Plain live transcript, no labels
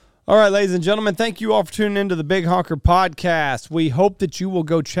All right, ladies and gentlemen, thank you all for tuning into the Big Honker Podcast. We hope that you will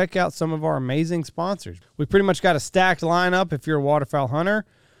go check out some of our amazing sponsors. We pretty much got a stacked lineup if you're a waterfowl hunter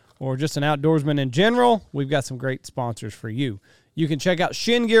or just an outdoorsman in general. We've got some great sponsors for you. You can check out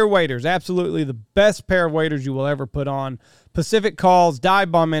Shin Gear Waders, absolutely the best pair of waders you will ever put on. Pacific Calls, Dive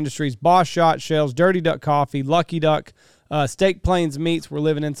Bomb Industries, Boss Shot Shells, Dirty Duck Coffee, Lucky Duck, Steak Plains Meats. We're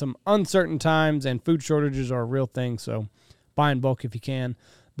living in some uncertain times, and food shortages are a real thing, so buy in bulk if you can.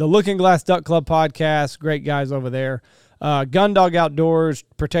 The Looking Glass Duck Club podcast, great guys over there. Gun Dog Outdoors,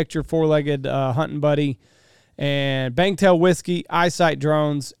 protect your four-legged hunting buddy. And Bangtail Whiskey, Eyesight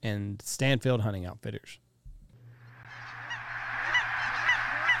Drones, and Stanfield Hunting Outfitters.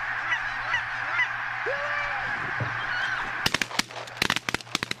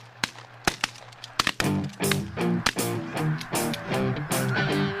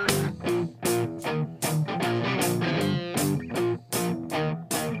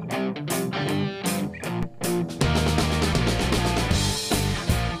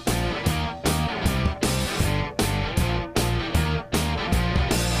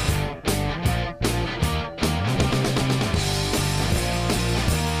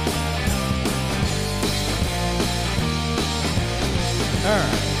 All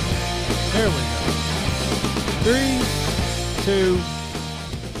right, there we go. 3, 2,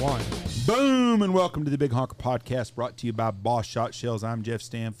 1. Boom, and welcome to the Big Honker Podcast, brought to you by Boss Shot Shells. I'm Jeff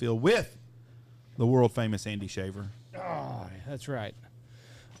Stanfield with the world-famous Andy Shaver. Oh, that's right.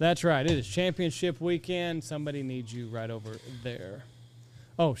 That's right. It is championship weekend. Somebody needs you right over there.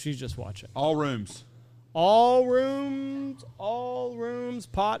 Oh, she's just watching. All rooms. All rooms. All rooms.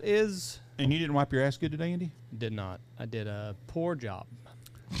 Pot is... And you didn't wipe your ass good today, Andy? Did not. I did a poor job.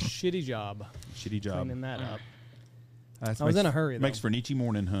 Shitty job. Shitty job. Cleaning that up. I was in a hurry, though. Makes for an itchy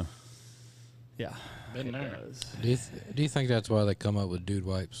morning, huh? Yeah, it does. Do you think that's why they come up with dude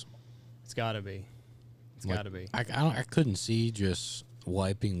wipes? It's got to be. It's got to be. I couldn't see just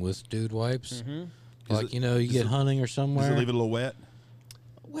wiping with dude wipes. Mm-hmm. Like, you get hunting or somewhere. Does it leave it a little wet?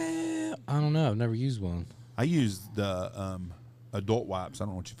 Well, I don't know. I've never used one. I use the adult wipes. I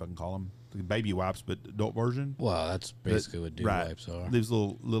don't know what you fucking call them. The baby wipes, but adult version. Well, that's basically what dude wipes are. Leaves a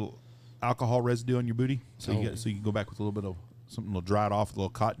little alcohol residue on your booty, so you can go back with a little bit of something that'll dry it off with a little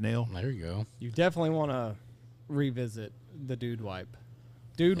cotton nail. There you go. You definitely want to revisit the dude wipe.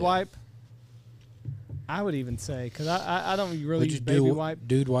 Dude wipe, I would even say, because I don't really use baby wipe.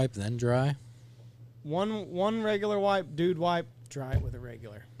 Dude wipe, then dry? One regular wipe, dude wipe, dry it with a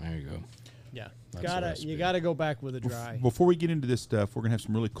regular. There you go. Yeah. That's You gotta go back with a dry. Before we get into this stuff, we're gonna have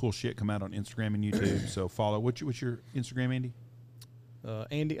some really cool shit come out on Instagram and YouTube. So follow. What's your Instagram, Andy?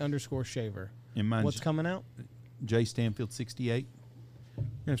 Andy_Shaver. And mine's What's coming out? J Stanfield 68. We're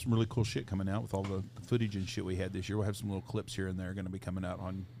gonna have some really cool shit coming out with all the footage and shit we had this year. We'll have some little clips here and there going to be coming out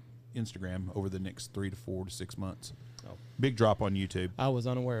on Instagram over the next 3 to 4 to 6 months. Oh. Big drop on YouTube. I was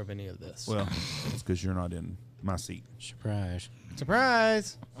unaware of any of this. Well, it's because you're not in my seat. Surprise.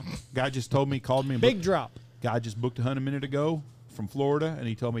 Surprise! Guy just called me. And Big drop. Guy just booked a hunt a minute ago from Florida, and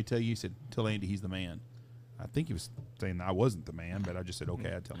he told me to tell you. He said, "Tell Andy he's the man." I think he was saying I wasn't the man, but I just said,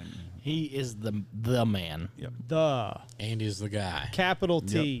 "Okay, I tell him." He is the man. Yep. The Andy's the guy. capital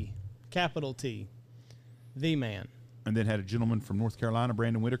T, capital T, the man. And then had a gentleman from North Carolina,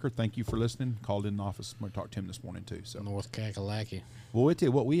 Brandon Whitaker. Thank you for listening. Called in the office. I'm going to talk to him this morning too. So North Kakalaki. Well, I tell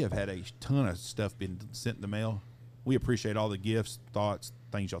you what, we have had a ton of stuff been sent in the mail. We appreciate all the gifts, thoughts,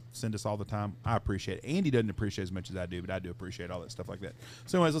 things y'all send us all the time. I appreciate it. Andy doesn't appreciate as much as I do, but I do appreciate all that stuff like that.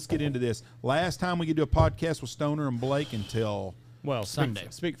 So anyways, let's get into this. Last time we could do a podcast with Stoner and Blake until... Well, Sunday.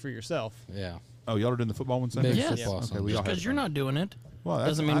 Speak for yourself. Yeah. Oh, y'all are doing the football one Sunday? Big Yes. football Okay, Sunday. we all Just have because you're fun. not doing it Well,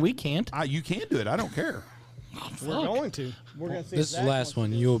 doesn't mean we can't. You can do it. I don't care. We're going to. We're going to see. This if is the Zach last wants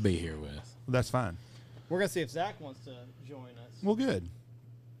one to. you'll be here with. That's fine. We're going to see if Zach wants to join us. Well, good.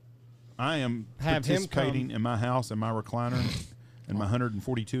 I am Have him participating come. in my house and my recliner and my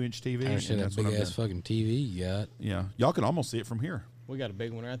 142-inch TV. I understand and that that's what big I'm ass doing. fucking TV you got. Yeah. Y'all can almost see it from here. We got a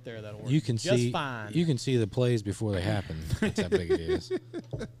big one right there that'll work. You can just see. fine. You can see the plays before they happen. That's how big it is.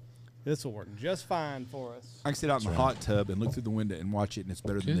 This will work just fine for us. I can sit out in the hot tub and look through the window and watch it, and it's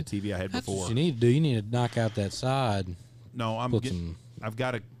better than the TV I had That's before. what you need to do. You need to knock out that side. No, I've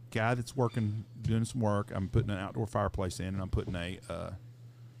got a guy that's doing some work. I'm putting an outdoor fireplace in, and I'm putting a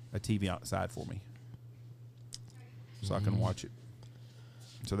TV outside for me, so I can watch it.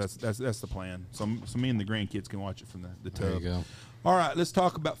 So that's the plan. So me and the grandkids can watch it from the tub. There you go. All right, let's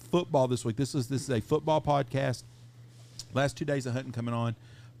talk about football this week. This is a football podcast. Last 2 days of hunting coming on.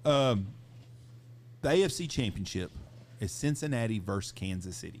 The AFC Championship is Cincinnati versus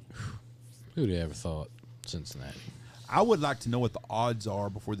Kansas City. Who'd ever thought Cincinnati? I would like to know what the odds are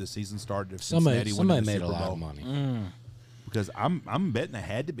before the season started if Somebody Cincinnati won the made Super a lot Bowl. of money. Because I'm betting it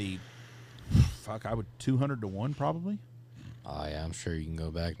had to be, I would 200 to 1 probably. Oh yeah, I'm sure you can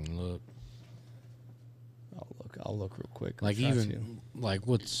go back and look. I'll look real quick. Like when's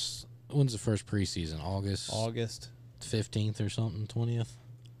the first preseason? August 15th or something, 20th.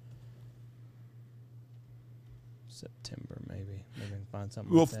 September, maybe. Maybe I can find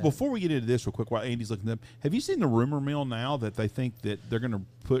something. Well, like that. before we get into this real quick, while Andy's looking up, have you seen the rumor mill now that they think that they're going to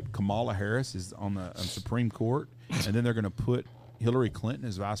put Kamala Harris on the Supreme Court, and then they're going to put Hillary Clinton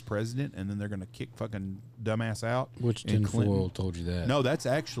as vice president, and then they're going to kick fucking dumbass out? Which and tinfoil told you that? No, that's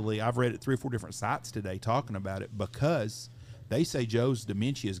actually, I've read it 3 or 4 different sites today talking about it because they say Joe's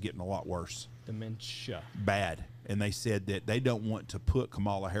dementia is getting a lot worse. Dementia. Bad. And they said that they don't want to put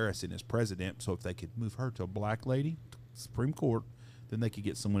Kamala Harris in as president, so if they could move her to a black lady, Supreme Court, then they could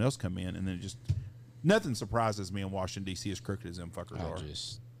get someone else come in, and then nothing surprises me in Washington, D.C. as crooked as them fuckers are.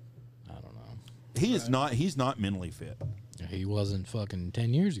 I don't know. He's not mentally fit. He wasn't fucking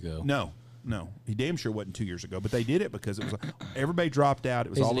 10 years ago. No. He damn sure wasn't 2 years ago, but they did it because it was everybody dropped out. It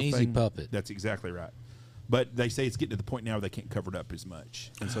was He's all an a easy thing. puppet. That's exactly right. But they say it's getting to the point now where they can't cover it up as much,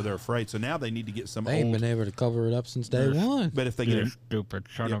 and so they're afraid. So now they need to get some They ain't old. been able to cover it up since day one. But if they get Stupid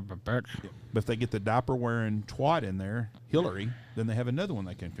son of a bitch. but if they get the diaper wearing twat in there, Hillary, then they have another one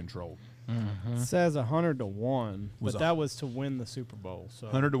they can control. It says 100 to 1, Was but that was to win the Super Bowl. So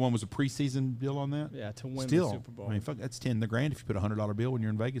 100 to 1 was a preseason deal on that. Yeah, to win Still, the Super Bowl. I mean, fuck, that's $10,000 if you put a $100 bill when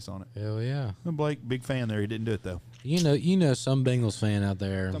you're in Vegas on it. Hell yeah. And Blake, big fan there. He didn't do it though. You know, some Bengals fan out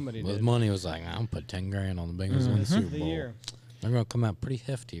there Somebody with did. money was like, I'm gonna put $10,000 on the Bengals to win the Super the Bowl. year. They're gonna come out pretty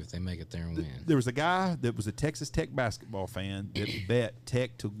hefty if they make it there and win. There was a guy that was a Texas Tech basketball fan that bet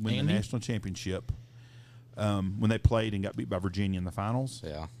Tech to win Andy? the national championship when they played and got beat by Virginia in the finals.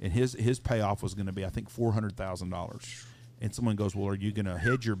 Yeah. And his payoff was going to be, I think, $400,000. And someone goes, "Well, are you going to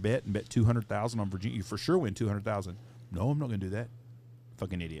hedge your bet and bet $200,000 on Virginia? You for sure win $200,000." No, I'm not going to do that.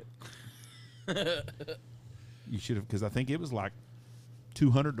 Fucking idiot. You should have, because I think it was like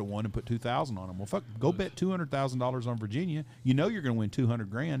 200 to 1 and put 2,000 on them. Well, fuck, go bet $200,000 on Virginia. You know you're going to win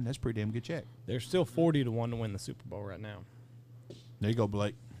 $200,000. That's a pretty damn good check. They're still 40 to 1 to win the Super Bowl right now. There you go,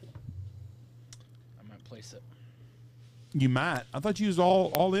 Blake. I might place it. You might. I thought you was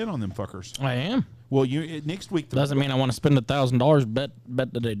all in on them fuckers. I am. Well, next week Doesn't mean I want to spend $1,000. Bet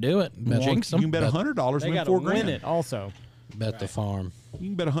that they do it. well, Jinx you can them. bet $100 They win got to $4,000. win it also. Bet the farm. You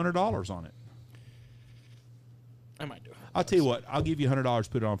can bet $100 on it. I might do it. I'll tell you what. I'll give you $100.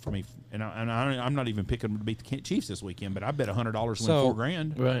 Put it on for me, I'm not even picking them to beat the Chiefs this weekend. But I bet $100 win So-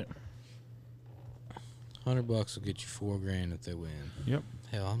 $4,000. Right. $100 will get you $4,000 if they win. Yep.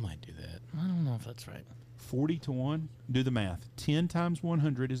 Hell, I might do that. I don't know if that's right. 40 to 1. Do the math. 10 times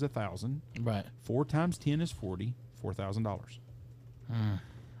 100 is 1,000. Right. 4 times 10 is 40. $4,000.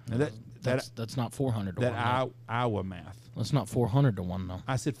 Now That's not 400 to 1. though. Iowa math. That's not 400 to 1 though.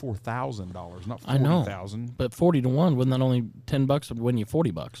 I said $4,000, not I know. 40,000. But 40 to 1, wouldn't that only $10 would win you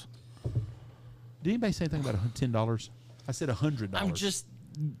 $40? Did anybody say anything about $10? I said $100. I'm just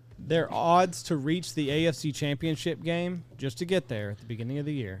Their odds to reach the AFC Championship game, just to get there at the beginning of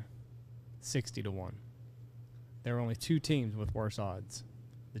the year, 60 to 1. There are only 2 teams with worse odds,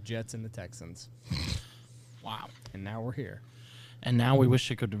 the Jets and the Texans. wow. And now we're here. And now we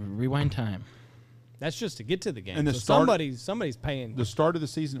wish it could rewind time. That's just to get to the game. And the so start- somebody's paying The start of the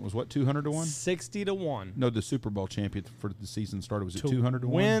season, it was what, 200 to 1? 60 to 1 No, the Super Bowl champion for the season started, was it to 200 to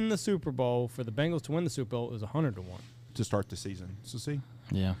 1? win the Super Bowl. For the Bengals to win the Super Bowl, it was 100 to 1. To start the season. So see?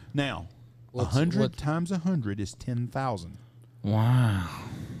 Yeah. Now, What's- 100 what- times 100 is 10,000. Wow.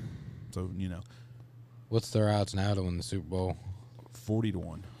 So, What's their odds now to win the Super Bowl? 40 to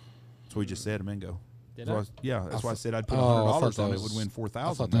 1. That's what we just said a minute ago. Did So I? yeah, that's why I said I'd put Oh, I $100 thought that on it, was- would win I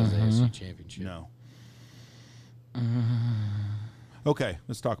 4,000. thought that was the AFC Championship. No. Okay,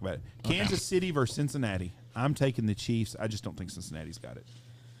 let's talk about it. Kansas City versus Cincinnati. I'm taking the Chiefs. I just don't think Cincinnati's got it.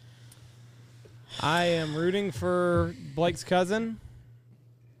 I am rooting for Blake's cousin,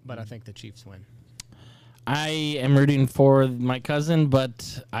 but I think the Chiefs win. I am rooting for my cousin,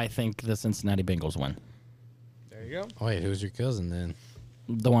 but I think the Cincinnati Bengals win. There you go. Oh, wait, who's your cousin then?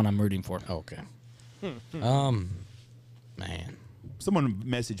 The one I'm rooting for. Okay. Man, Someone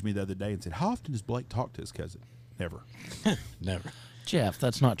messaged me the other day and said, "How often does Blake talk to his cousin?" Never. never. Jeff,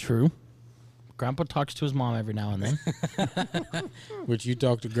 that's not true. Grandpa talks to his mom every now and then. Which you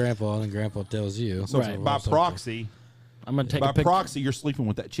talk to Grandpa, and Grandpa tells you. So Right. by proxy, I'm gonna take by a picture. proxy, you're sleeping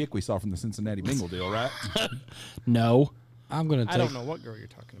with that chick we saw from the Cincinnati Bengal deal, right? No. I'm gonna I take. don't know what girl you're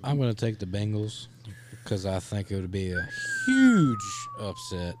talking about. I'm gonna take the Bengals because I think it would be a huge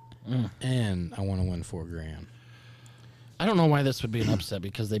upset, and I want to win $4,000. I don't know why this would be an upset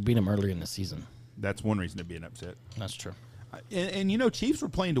because they beat them earlier in the season. That's one reason to be an upset. That's true. And Chiefs were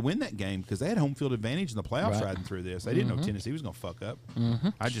playing to win that game because they had home field advantage in the playoffs Right. riding through this. They didn't know Tennessee was going to fuck up.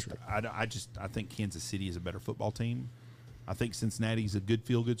 I think Kansas City is a better football team. I think Cincinnati's a good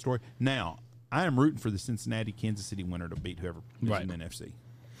feel-good story. Now, I am rooting for the Cincinnati-Kansas City winner to beat whoever is in the NFC.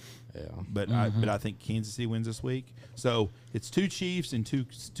 Yeah. But I think Kansas City wins this week. So it's 2 Chiefs and two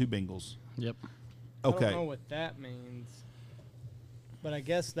Bengals. Yep. Okay. I don't know what that means. But I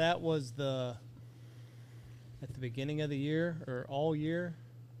guess that was at the beginning of the year or all year.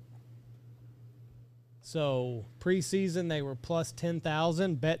 So preseason they were plus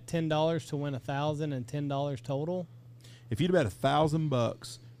 10,000. Bet $10 to win 1,000 and $10 total. If you'd bet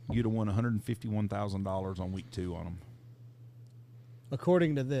 $1,000, you'd have won $151,000 on week 2 on them.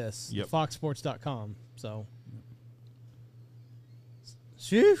 According to this, Yep. foxsports.com. So,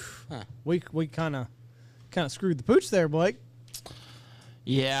 phew, Huh. we kind of screwed the pooch there, Blake.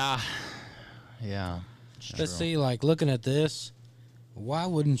 Yeah. Yeah. Let's see, like, looking at this, why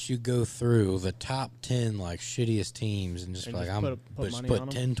wouldn't you go through the top 10, like, shittiest teams and just And be like, just I'm put just money put on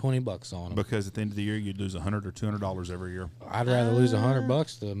 'em? 10, 20 bucks on them. Because at the end of the year, you'd lose $100 or $200 every year. I'd rather lose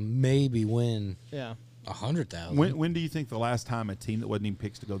 $100 to maybe win Yeah. 100,000. When do you think the last time a team that wasn't even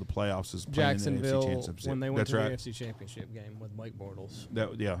picked to go to the playoffs is playing in the Jacksonville AFC Championship? when they went That's to right. the AFC Championship game with Blake Bortles.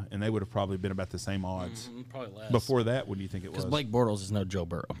 Yeah, and they would have probably been about the same odds. Probably less. Before that, what do you think it was? Because Blake Bortles is no Joe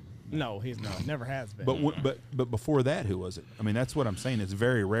Burrow. No, he's not. Never has been. But before that, who was it? I mean, that's what I'm saying. It's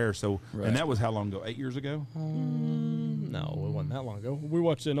very rare. So, Right. and that was how long ago? 8 years ago? No, it wasn't that long ago. We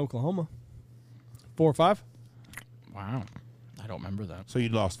watched it in Oklahoma. 4 or 5. Wow. I don't remember that. So you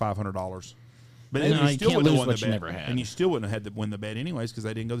lost $500. But No, then you can't wouldn't have lose won what the you bet. never had. And you still wouldn't have had to win the bet anyways because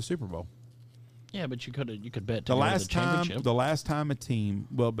they didn't go to the Super Bowl. Yeah, but you could bet to The go to last the time, championship. a team,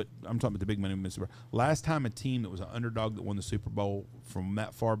 but I'm talking about the big money in the Super Bowl. Last time a team that was an underdog that won the Super Bowl from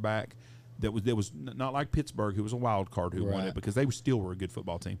that far back, that was not like Pittsburgh, who was a wild card who won Right. it because they still were a good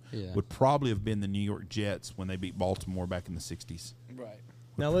football team. Yeah. Would probably have been the New York Jets when they beat Baltimore back in the '60s. Right.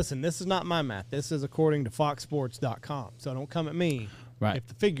 Now, listen, this is not my math. This is according to foxsports.com. So don't come at me Right. if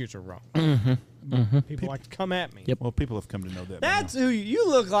the figures are wrong. People like to come at me. Yep. Well, people have come to know that. by That's now. who you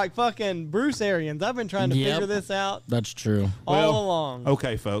look like fucking Bruce Arians. I've been trying to Yep. figure this out That's true. all along.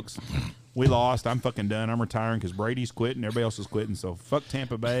 Okay, folks. We lost. I'm fucking done. I'm retiring because Brady's quitting. Everybody else is quitting. So fuck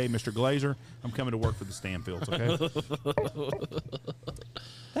Tampa Bay, Mr. Glazer. I'm coming to work for the Stanfields. Okay.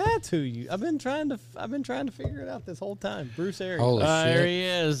 That's who you. I've been trying to figure it out this whole time. Bruce Arians. Holy There shit. he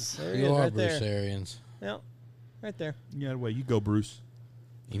is. There he You is, are right Bruce there. Arians. Yep, right there. Yeah, well, you go, Bruce.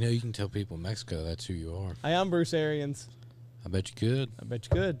 You know, you can tell people in Mexico that's who you are. I am Bruce Arians. I bet you could. I bet you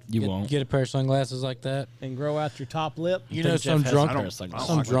could. You won't. Get a pair of sunglasses like that. And grow out your top lip. You think know, Jeff some has drunk, a pair of sunglasses?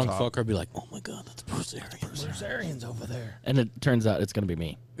 some like the drunk top. fucker be like, "Oh my god, that's Bruce Arians." Bruce Arians over there. And it turns out it's going to be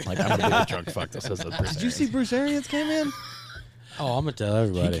me. Like, I'm going to be the drunk fuck that says that. Did you see Bruce Arians came in? Oh, I'm gonna tell He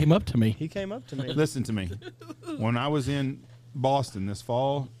everybody. came up to me. He came up to me. Listen to me. When I was in Boston this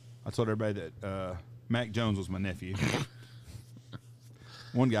fall, I told everybody that Mac Jones was my nephew.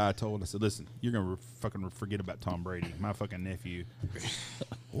 One guy I told, I said, listen, you're going to fucking forget about Tom Brady, my fucking nephew.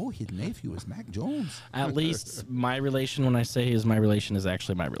 Oh, his nephew is Mac Jones. At least my relation, when I say is my relation, is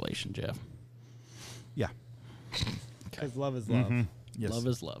actually my relation, Jeff. Yeah. Because love is love. Yes. Love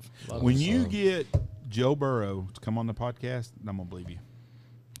is love. When you get Joe Burrow to come on the podcast, I'm going to believe you.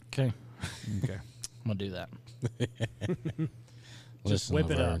 Okay. Okay. I'm going to do that. Just Listen, whip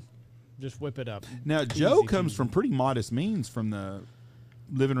it Laverne. up. Just whip it up. Now, Joe Easy comes peasy. from pretty modest means from the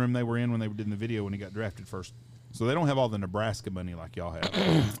living room they were in when they did the video when he got drafted first. So they don't have all the Nebraska money like y'all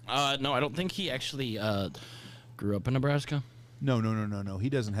have. No, I don't think he actually grew up in Nebraska. No. He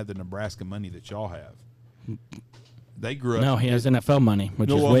doesn't have the Nebraska money that y'all have. They grew up. No, he has NFL money, which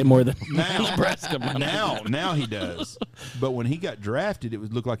No, is well, way more than now- Nebraska money. Now he does. But when he got drafted, it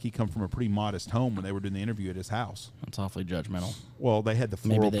would look like he come from a pretty modest home when they were doing the interview at his house. That's awfully judgmental. Well, they had the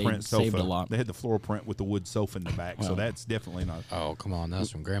Maybe floral they print sofa. saved a lot. They had the floral print with the wood sofa in the back, so Well. that's definitely not. Oh, come on,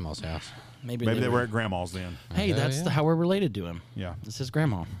 that's from Grandma's house. Maybe Maybe they were at grandma's then. Hey, Hell that's yeah. how we're related to him. Yeah. This is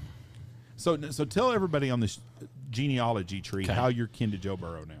grandma. So tell everybody on this genealogy tree Okay. how you're kin to Joe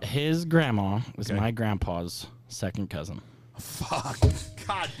Burrow now. His grandma is Okay. my grandpa's second cousin. Fuck.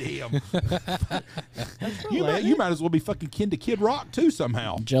 God damn. you might as well be fucking kin to Kid Rock too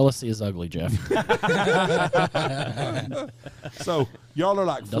somehow. Jealousy is ugly, Jeff. So y'all are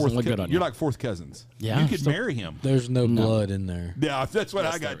like Doesn't look good on you're you. like fourth cousins. Yeah, You could still- marry him. There's no blood in there. Yeah, that's what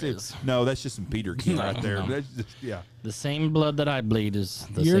Yes, I got there too. is. No, that's just some Peter King right there. No. That's just, yeah. The same blood that I bleed is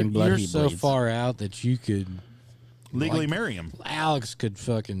the You're, same blood you're he so bleeds. far out that you could. Legally Like- marry him. Alex could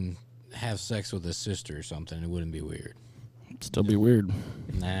fucking have sex with his sister or something. It wouldn't be weird. Still be weird.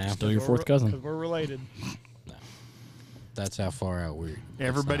 Nah, Still your fourth cousin. Because we're related. that's how far out we're.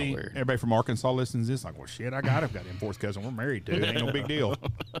 Everybody from Arkansas listens to this like, well, shit, I've got him fourth cousin. We're married to. It ain't no big deal.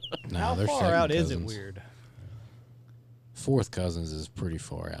 No, How they're far second out cousins. is it weird? Fourth cousins is pretty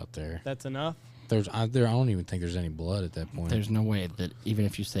far out there. That's enough? I don't even think there's any blood at that point. There's no way that even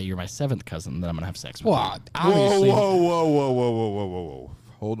if you say you're my seventh cousin, that I'm gonna have sex with you. What? Whoa.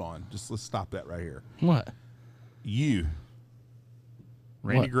 Hold on. Let's stop that right here. What? You,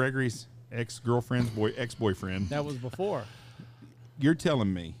 Randy What? Gregory's ex-boyfriend, That was before. you're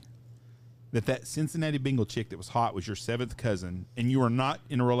telling me that Cincinnati Bengal chick that was hot was your seventh cousin, and you are not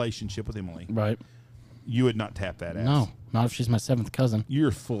in a relationship with Emily. Right. You would not tap that ass. No, not if she's my seventh cousin.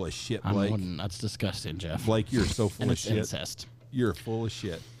 You're full of shit, I Blake. wouldn't. That's disgusting, Jeff. Blake, you're so full and of it's shit. incest. You're full of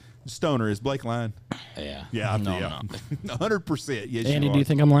shit. Stoner, is Blake lying? Yeah. Yeah, No, yeah. 100%. Yes, Andy, you do you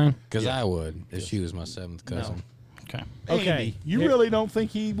think I'm lying? Because I would if she was my seventh cousin. Okay. Okay. Andy, you really don't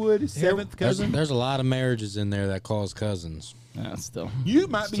think he would? His seventh cousin? There's a lot of marriages in there that cause cousins. Still. You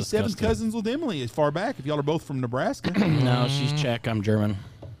might It's be seventh disgusting. cousins with Emily as far back if y'all are both from Nebraska. No, she's Czech. I'm German.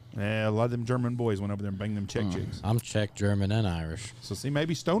 Yeah, a lot of them German boys went over there and banged them Czech chicks. I'm Czech, German, and Irish. So see,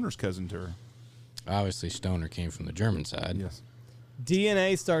 maybe Stoner's cousin to her. Obviously, Stoner came from the German side. Yes.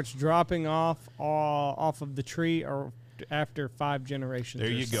 DNA starts dropping off of the tree or after 5 generations. There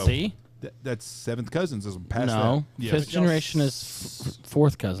or you so. go. See? That's seventh cousins. Is past No. that. Yes. Fifth generation is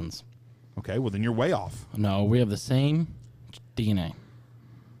fourth cousins. Okay, well then you're way off. No, we have the same DNA.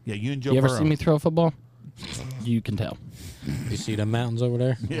 Yeah, you and Joe You ever Burrow. see me throw a football? You can tell. You see the mountains over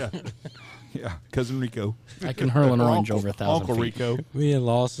there? Yeah. Yeah, cousin Rico. I can hurl an orange Uncle- over 1,000 Uncle feet. Rico. Me and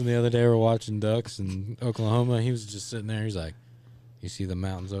Lawson the other day were watching ducks in Oklahoma. He was just sitting there. He's like, "You see the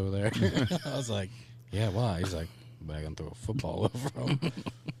mountains over there?" I was like, "Yeah, why?" He's like, "But I can throw a football over them."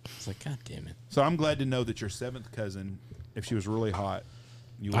 It's like, God damn it. So I'm glad to know that your seventh cousin, if she was really hot,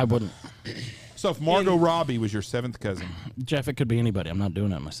 you I wouldn't. So if Margot Robbie was your seventh cousin, Jeff, it could be anybody. I'm not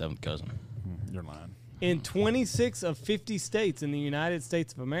doing it. My seventh cousin. you're lying. In 26 of 50 states in the United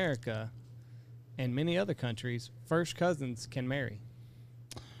States of America and many other countries, first cousins can marry.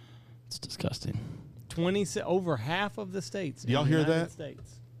 It's disgusting. Over half of the states. Y'all in the hear United that?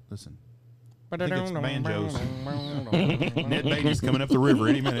 States. Listen. I think it's banjos. Ned Beatty's coming up the river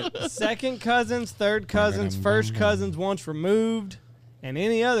any minute. Second cousins, third cousins, first cousins once removed, and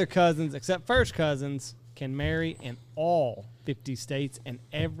any other cousins except first cousins can marry in all 50 states and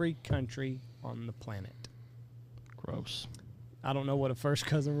every country on the planet. Gross. I don't know what a first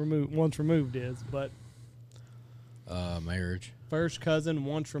cousin once removed is, but Marriage. first cousin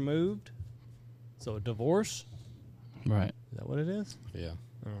once removed. So a divorce? Right. Is that what it is? Yeah.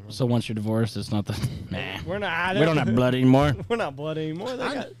 So once you're divorced, it's not the. Nah. We're not. We don't have blood anymore. We're not blood anymore. They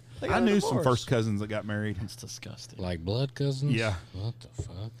got I a knew some divorce. first cousins that got married. It's disgusting. Like blood cousins? Yeah. What the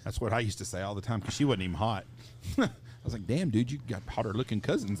fuck? That's what I used to say all the time because she wasn't even hot. I was like, damn, dude, you got hotter looking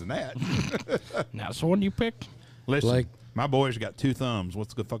cousins than that. Now, so what you picked? Listen, Blake. my boy's got 2 thumbs.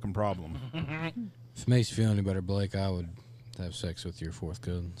 What's the fucking problem? If it makes you feel any better, Blake, I would have sex with your fourth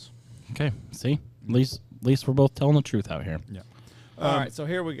cousins. Okay. See? At least we're both telling the truth out here. Yeah. All right, so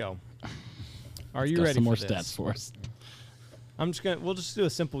here we go. Are you Got ready some for more this? stats for us? We'll just do a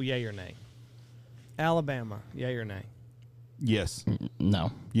simple yay or nay. Alabama, yay or nay? Yes,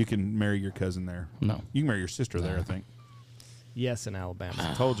 No. you can marry your cousin there. No. You can marry your sister there, I think. Yes, in Alabama.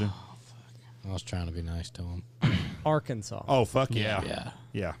 I told you. I was trying to be nice to him. Arkansas. Oh, fuck yeah. Yeah.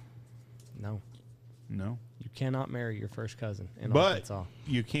 Yeah. No, No. you cannot marry your first cousin in But Arkansas.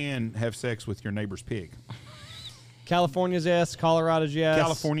 you can have sex with your neighbor's pig. California's yes. Colorado's yes.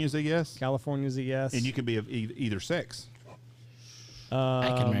 California's a yes. California's a yes. And you can be of either sex.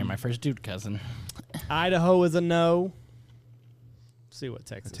 I can marry my first dude cousin. Idaho is a no. See what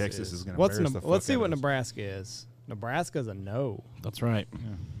Texas, Texas is gonna What's embarrass the fuck Let's see out what of us. Nebraska is. Nebraska's a no. That's right. Yeah.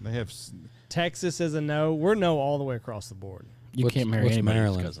 They have. Texas is a no. We're no all the way across the board. You What's- can't marry what's anybody's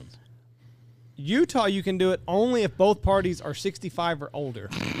Maryland? cousins. Utah, you can do it only if both parties are 65 or older.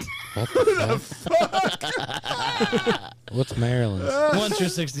 What the fuck? What's Maryland? Once you're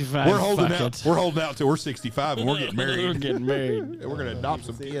 65, We're holding fuck out. it. We're holding out till we're 65 and we're getting We're married. getting married. And we're gonna adopt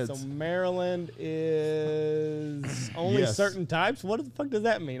some So kids. Maryland is only Yes. certain types. What the fuck does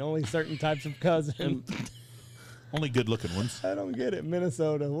that mean? Only certain types of cousin. Only good-looking ones. I don't get it.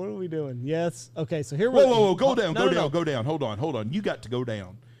 Minnesota. What are we doing? Yes. Okay. So here Whoa, we're. whoa, whoa! Go down, No, no, no. go down. Hold on. You got to go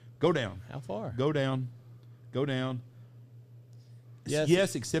down. Go down. How far? Go down. Go down. Yes.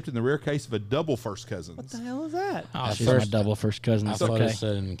 Yes, except in the rare case of a double first cousins. What the hell is that? Oh, At she's first, my double first cousin. I It's thought okay. it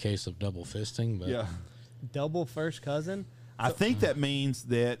said in case of double fisting, but Yeah. Double first cousin. I think that means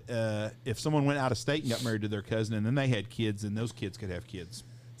that if someone went out of state and got married to their cousin and then they had kids, then those kids could have kids.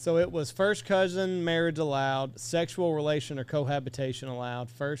 So it was first cousin, marriage allowed, sexual relation or cohabitation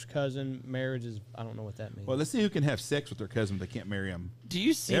allowed. First cousin, marriage is, I don't know what that means. Well, let's see who can have sex with their cousin, but they can't marry them. Do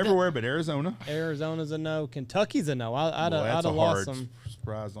you see everywhere but Arizona? Arizona's a no. Kentucky's a no. I'd That's have a lost hard some.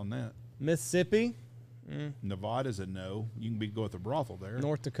 surprise on that. Mississippi, Nevada's a no. You can go with a brothel there.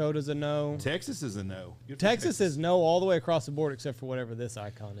 North Dakota's a no. Texas is a no. Good for Texas is no all the way across the board except for whatever this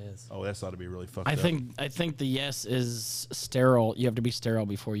icon is. Oh, that's ought to be really fucked I up. think the yes is sterile. You have to be sterile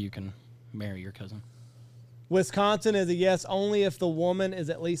before you can marry your cousin. Wisconsin is a yes only if the woman is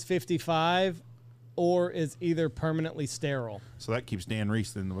at least 55 or is either permanently sterile. So that keeps Dan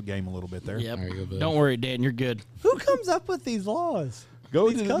Reese in the game a little bit there. Yep. There you go, bud. Don't worry, Dan. You're good. Who comes up with these laws? Go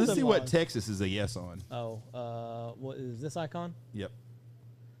These to let's cousin see what laws. Texas is a yes on. Oh, what is this icon? Yep.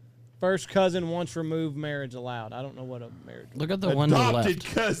 First cousin once removed, marriage allowed. I don't know what a marriage. Look at the one to the Adopted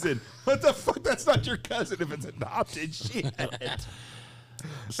left. cousin. What the fuck? That's not your cousin if it's adopted. Shit.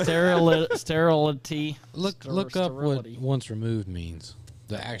 Sterility. Look Or up what sterility. once removed means.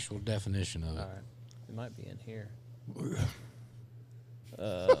 The actual definition of it. All right, it might be in here.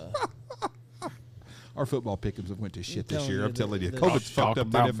 Our football pick'ems have went to shit this telling year. you I'm telling you, the- COVID's Talk fucked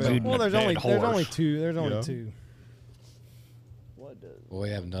up the about NFL. food. Well, there's Dead only horse. two. There's only Yeah. two. What does Well, we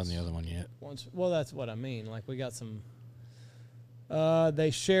haven't done the other one yet. once? Well, that's what I mean. Like we got some. They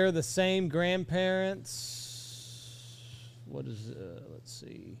share the same grandparents. What is? Let's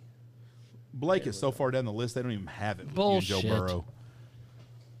see. Blake is so far down the list, they don't even have it with you and Bullshit. Joe Burrow.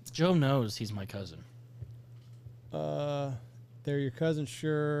 Joe knows he's my cousin. They're your cousin,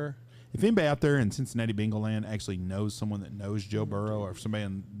 sure. If anybody out there in Cincinnati Bengal land actually knows someone that knows Joe Burrow, or if somebody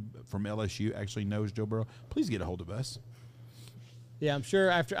from LSU actually knows Joe Burrow, please get a hold of us. Yeah, I'm sure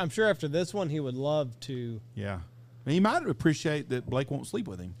after this one, he would love to Yeah. And he might appreciate that Blake won't sleep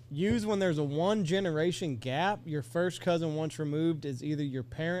with him. use when there's a one generation gap. Your first cousin once removed is either your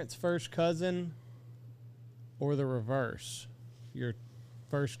parents' first cousin or the reverse, your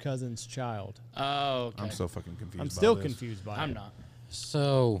first cousin's child. Oh, okay. I'm so fucking confused. I'm by still this. confused by it. I'm not.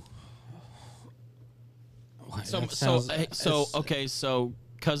 So. So that so sounds- so okay. So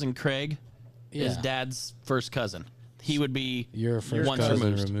cousin Craig is Yeah. dad's first cousin. He would be Your first once cousin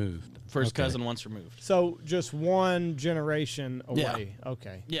removed. removed. First Okay. cousin once removed. So just one generation Yeah. away.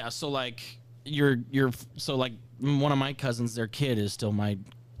 Okay. Yeah. So like you're so like one of my cousins, their kid is still my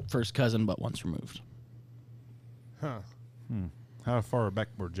first cousin, but once removed. Huh. How far back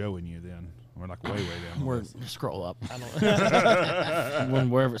were Joe and you then? We're like way down. the We're list. scroll up I don't.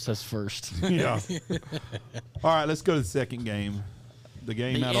 wherever it says first. Yeah. All right, let's go to the second game. The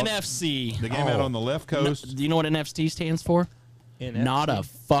game The out on, NFC. the game out on the left coast. Do you know what NFC stands for? NFC. Not a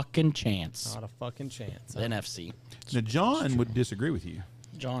fucking chance. Not a fucking chance. The NFC. Now John would disagree with you.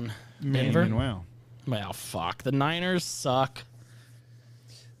 John Denver. Denver. Wow. Well, fuck. The Niners suck.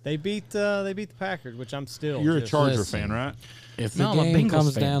 They beat the Packers, which I'm still. You're a just- Charger Listen. fan, right? If No, the I'm a game Bengals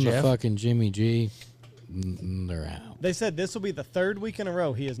comes fan, down Jeff. to fucking Jimmy G, they're out. They said this will be the third week in a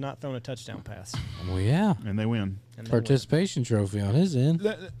row he has not thrown a touchdown pass. Well, yeah. And they win. And they Participation trophy on his end.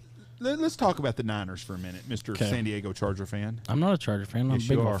 Let's talk about the Niners for a minute, Mr. Okay. San Diego Charger fan. I'm not a Charger fan. I'm Yes, a you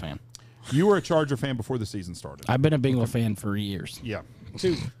Bengal are. fan. You were a Charger fan before the season started. I've been a Bengal fan for years. Yeah.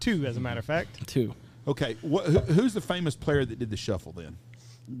 win. Two, as a matter of fact. Too. Okay. Who's the famous player that did the shuffle then?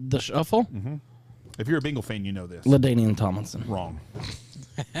 The shuffle? If you're a Bengal fan, you know this. LaDainian Tomlinson. Wrong.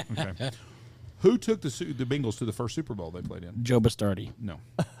 Okay. Who took the Bengals to the first Super Bowl they played in? Joe Bastardi. No.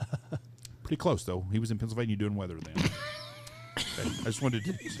 Pretty close, though. He was in Pennsylvania doing weather then. Okay. I just wanted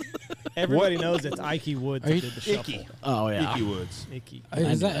to. Everybody knows it's Ikey Woods that you- did the shuffle. Icky. Oh, yeah. Icky Woods. Icky.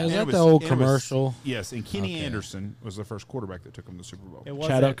 Is that And it the was- old and it was- commercial? Yes, and Kenny Okay. Anderson was the first quarterback that took him to the Super Bowl. It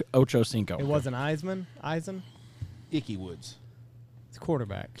Chad wasn't. Ochocinco. It wasn't Eisen. Icky Woods. It's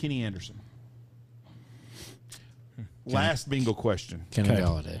quarterback. Kenny Anderson. Last bingo question. Kenny Okay.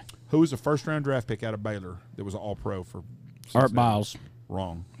 Galladay. Who was a first-round draft pick out of Baylor that was an All-Pro for Art Cincinnati? Biles.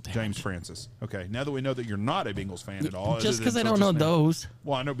 Wrong. James Francis. Okay, now that we know that you're not a Bengals fan at all. Just because other I than don't know now. those.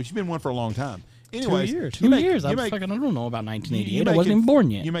 Well, I know, but you've been one for a long time. Anyways, years. 2 years. I don't know about 1988. I wasn't even born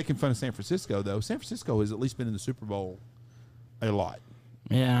yet. You're making fun of San Francisco, though. San Francisco has at least been in the Super Bowl a lot,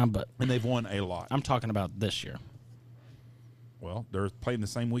 Yeah, but and they've won a lot. I'm talking about this year. Well, they're playing the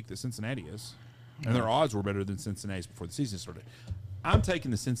same week that Cincinnati is, and their odds were better than Cincinnati's before the season started. I'm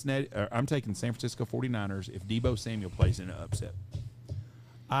taking the San Francisco 49ers if Deebo Samuel plays in an upset.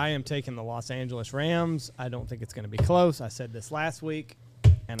 I am taking the Los Angeles Rams. I don't think it's going to be close. I said this last week,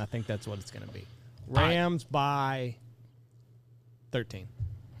 and I think that's what it's going to be. Rams by 13.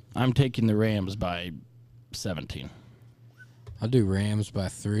 I'm taking the Rams by 17. I'll do Rams by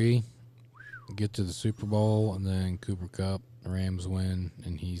 3. Get to the Super Bowl, and then Cooper Kupp. The Rams win,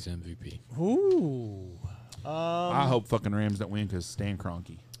 and he's MVP. Ooh. I hope fucking Rams don't win because Stan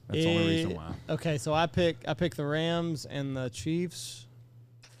Kroenke. That's the only reason why. Okay, so I pick the Rams and the Chiefs.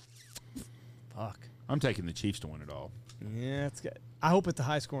 Fuck. I'm taking the Chiefs to win it all. Yeah, it's good. I hope it's a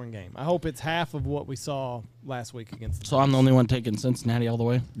high-scoring game. I hope it's half of what we saw last week against the So I'm the only one taking Cincinnati all the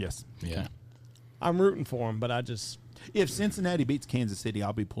way? Yes. Yeah. I'm rooting for them, but I just... If Cincinnati beats Kansas City,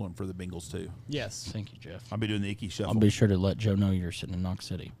 I'll be pulling for the Bengals too. Yes. Thank you, Jeff. I'll be doing the icky shuffle. I'll be sure to let Joe know you're sitting in Knox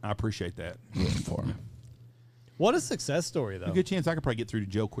City. I appreciate that. Rooting for him. What a success story, though. A good chance I could probably get through to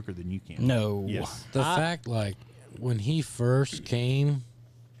Joe quicker than you can. No. Yes. The fact, like, when he first came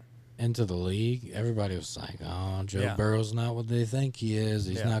into the league, everybody was like, oh, Joe Burrow's not what they think he is.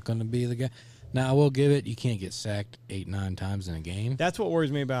 He's not going to be the guy. Now, I will give it, you can't get sacked 8-9 times in a game. That's what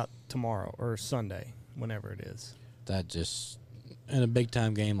worries me about tomorrow or Sunday, whenever it is. That just, in a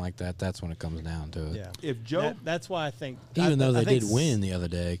big-time game like that, that's when it comes down to it. Yeah. If Joe... That's why I think... Even though I they think did win the other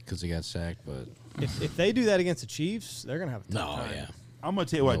day because he got sacked, but... If they do that against the Chiefs, they're going to have a tough time. yeah. I'm going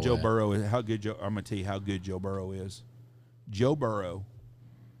to tell you what No Joe way. Burrow is. I'm going to tell you how good Joe Burrow is. Joe Burrow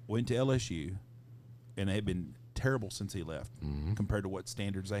went to LSU, and they've been terrible since he left compared to what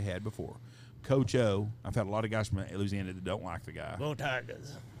standards they had before. Coach O, I've had a lot of guys from Louisiana that don't like the guy. Go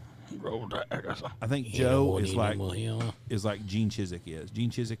Tigers. I think Joe is like Gene Chizik is. Gene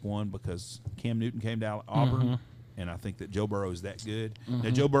Chizik won because Cam Newton came to Auburn, and I think that Joe Burrow is that good. Now,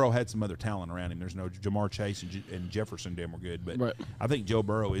 Joe Burrow had some other talent around him. There's no Jamar Chase and Jefferson damn were good, but I think Joe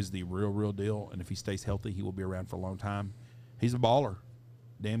Burrow is the real deal, and if he stays healthy, he will be around for a long time. He's a baller,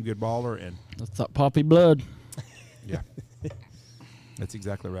 damn good baller, and That's that poppy blood. yeah. That's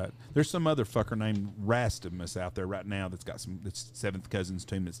exactly right. There's some other fucker named Rastimus out there right now that's got that's seventh cousins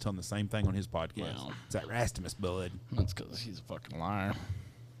to him that's telling the same thing on his podcast. Well. It's that Rastimus bud. That's because he's a fucking liar.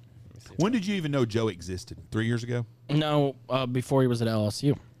 When did you even know Joe existed? 3 years ago? No, before he was at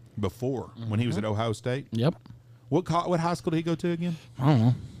LSU. Before, when he was at Ohio State? Yep. What high school did he go to again? I don't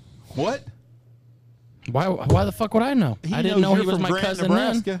know. What? Why the fuck would I know? I didn't know he was my cousin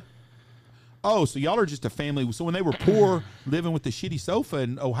then. Oh, so y'all are just a family. So when they were poor, living with the shitty sofa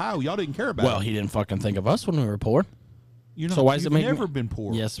in Ohio, y'all didn't care about Well, it. he didn't fucking think of us when we were poor. You know, so why does it you've make never been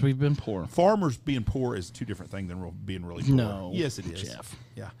poor. Yes, we've been poor. Farmers being poor is two different things than being really poor. No. Yes, it is. Jeff.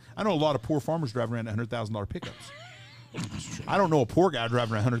 Yeah. I know a lot of poor farmers driving around $100,000 pickups. I don't know a poor guy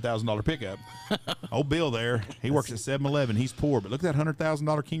driving a $100,000 pickup. Old Bill there, he works at 7-Eleven. He's poor, but look at that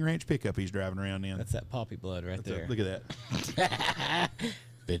 $100,000 King Ranch pickup he's driving around in. That's that poppy blood right there. Look at that.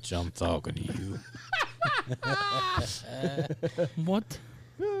 Bitch, I'm talking to you. What?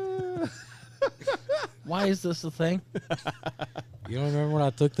 Why is this a thing? You don't remember when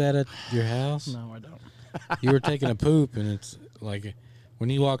I took that at your house? No, I don't. You were taking a poop, and it's like when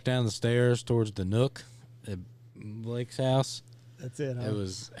you walk down the stairs towards the nook at Blake's house. That's it, huh? It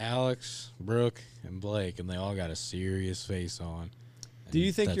was Alex, Brooke, and Blake, and they all got a serious face on. Do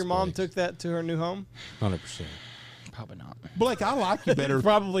you think That's your mom Blake's. took that to her new home? 100%. Probably not. Blake, I like you better.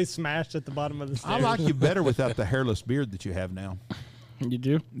 Probably smashed at the bottom of the stairs. I like you better without the hairless beard that you have now. You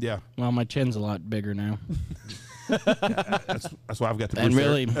do? Yeah. Well, my chin's a lot bigger now. That's why I've got the And Bruce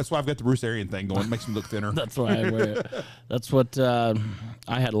really- that's why I've got the Bruce Arian thing going. It makes him look thinner. That's why I wear it. That's what I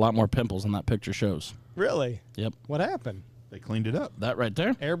had a lot more pimples than that picture shows. Really? Yep. What happened? They cleaned it up. That right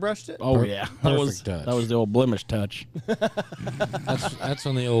there? Airbrushed it? Oh, yeah. Perfect touch. That was the old blemish touch. That's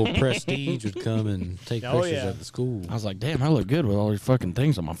when the old prestige would come and take Oh, pictures yeah. at the school. I was like, damn, I look good with all these fucking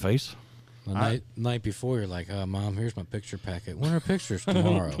things on my face. The night before, you're like, Mom, here's my picture packet. When are pictures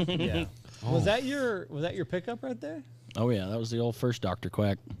tomorrow? Yeah. Was that your pickup right there? Oh, yeah. That was the old first Dr.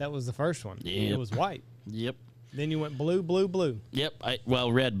 Quack. That was the first one. Yep. It was white. Yep. Then you went blue, blue, blue. Yep.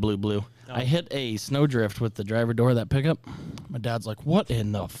 Red, blue, blue. I hit a snowdrift with the driver door of that pickup. My dad's like, what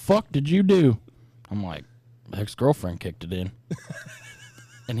in the fuck did you do? I'm like, ex-girlfriend kicked it in.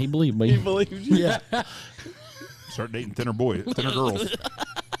 And he believed me. He believed you? Yeah. Start dating thinner girls.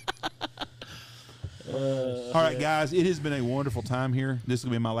 All right, guys. It has been a wonderful time here. This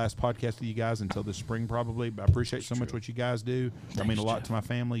will be my last podcast with you guys until this spring, probably. But I appreciate so much what you guys do. I mean a lot to my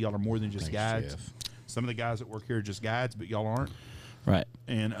family. Y'all are more than just guides. Jeff. Some of the guys that work here are just guides, but y'all aren't. Right.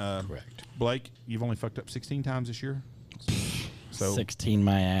 And Correct. Blake, you've only fucked up 16 times this year. So 16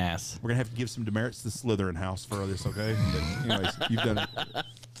 my ass. we're gonna have to give some demerits to the Slytherin house for this, okay? But anyways, you've done it.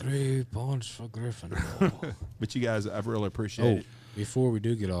 3 points for Griffin. But you guys, I really appreciate it. Before we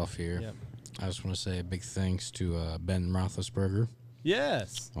do get off here, Yep. I just want to say a big thanks to Ben Roethlisberger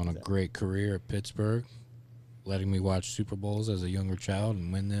Yes. on a great career at Pittsburgh, letting me watch Super Bowls as a younger child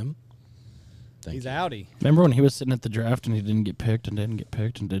and win them. He's outie. Remember when he was sitting at the draft and he didn't get picked and didn't get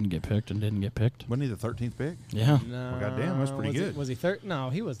picked and didn't get picked and didn't get picked? Wasn't he the 13th pick? Yeah. No, Well, goddamn, that's pretty good. Was he third? No,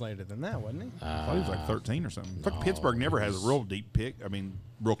 he was later than that, wasn't he? I thought he was like 13 or something. Fuck, Pittsburgh never has a real deep pick. I mean,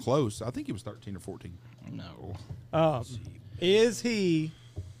 real close. I think he was 13 or 14. No. Is he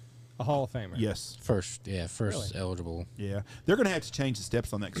a Hall of Famer? Yes. First Really? eligible. Yeah. They're going to have to change the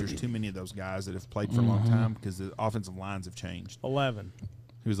steps on that because there's too many of those guys that have played for a long time because the offensive lines have changed. 11.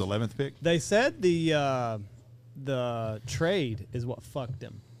 He was the 11th pick? They said the trade is what fucked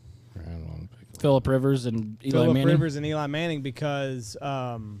him. Phillip Rivers and Eli Manning. Rivers and Eli Manning because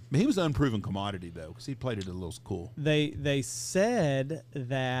He was an unproven commodity, though, because he played it a little cool. they said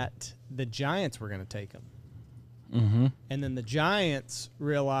that the Giants were going to take him. Mm-hmm. And then the Giants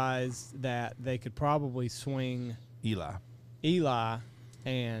realized that they could probably swing Eli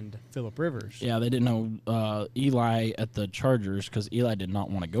and Phillip Rivers. Yeah, they didn't know Eli at the Chargers because Eli did not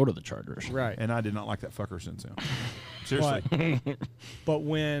want to go to the Chargers. Right. And I did not like that fucker since then. Seriously. But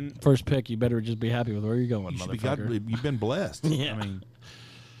when First pick, you better just be happy with where you're going, You should be motherfucker. you've been blessed. Yeah.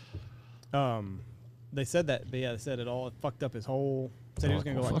 I mean, they said that, but yeah, they said it all. It fucked up his whole. Said he was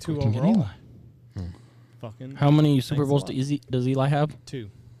going to go like Fuck, 2 we can get overall. Eli. Fucking How many Super Thanks a Bowls lot. does Eli have? 2.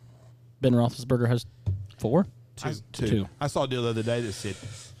 Ben Roethlisberger has 4. two. I saw a deal the other day that said,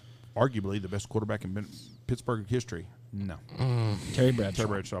 arguably the best quarterback in Pittsburgh history. No. Terry Bradshaw. Terry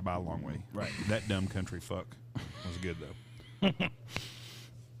Bradshaw by a long way. Right. That dumb country fuck was good, though.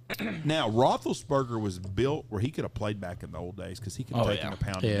 Now, Roethlisberger was built where he could have played back in the old days because he could have taken yeah. a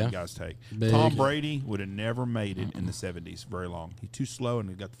pound Yeah. that you guys take. Big. Tom Brady would have never made it in the 70s very long. He's too slow and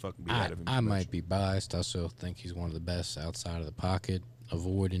he got the fucking beat out of him. I too much. might be biased. I still think he's one of the best outside of the pocket,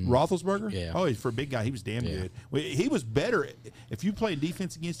 avoiding Roethlisberger? Yeah. Oh, for a big guy, he was damn Yeah. good. Well, he was better. If you played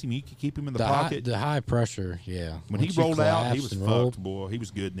defense against him, you could keep him in the the pocket. high, the high pressure. Yeah, when Once he you rolled out, he collapse was and fucked, rolled, boy. He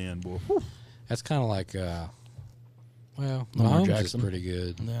was good then, boy. Whew. That's kind of like, well, Lamar Mahomes is Jackson. pretty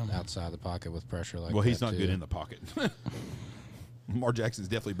good Yeah. outside the pocket with pressure like Well, that, he's not too. good in the pocket. Lamar Jackson's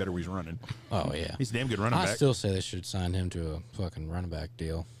definitely better when he's running. Oh yeah, He's a damn good running I back. still say they should sign him to a fucking running back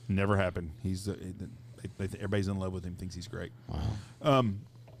deal. Never happened. He's everybody's in love with him. Thinks he's great. Wow.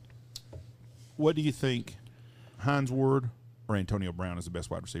 What do you think? Hines Ward or Antonio Brown is the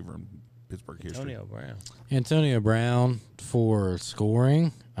best wide receiver in Pittsburgh history? Antonio Brown. Antonio Brown for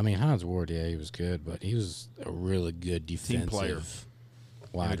scoring. I mean, Hines Ward, yeah, he was good, but he was a really good Team player. defensive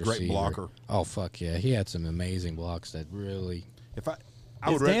wide And a great receiver. blocker. Oh fuck yeah, he had some amazing blocks that really. If I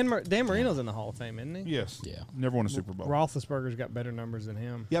Is would Dan Marino's in the Hall of Fame, isn't he? yes, Yeah. never won a Super Bowl. Roethlisberger's got better numbers than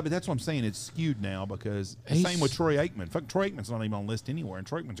him. Yeah, but that's what I'm saying. It's skewed now because the He's- same with Troy Aikman. Fuck, Troy Aikman's not even on the list anywhere, and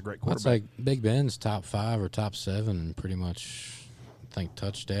Troy Aikman's a great That's quarterback. like Big Ben's top 5 or top 7, pretty much. I think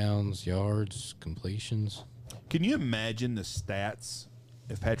touchdowns, yards, completions. Can you imagine the stats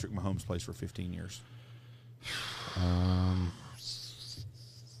if Patrick Mahomes plays for 15 years?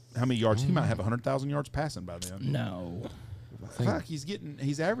 How many yards? He might have 100,000 yards passing by then. No. Fuck,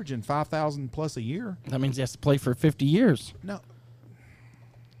 he's averaging 5,000 plus a year. That means he has to play for 50 years. No.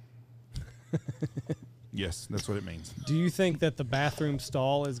 Yes, that's what it means. Do you think that the bathroom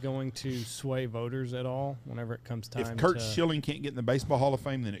stall is going to sway voters at all whenever it comes time If Kurt to... Schilling can't get in the Baseball Hall of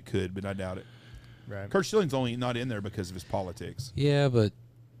Fame, then it could, but I doubt it. Right. Kurt Schilling's only not in there because of his politics. Yeah, but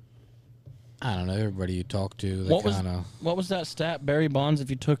I don't know. Everybody you talk to, they kind of. What was that stat? Barry Bonds, if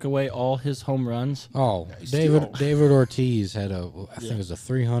you took away all his home runs, Oh, still- David Ortiz had I think it was a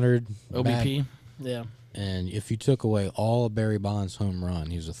 300 OBP. back, Yeah. and if you took away all of Barry Bonds' home run,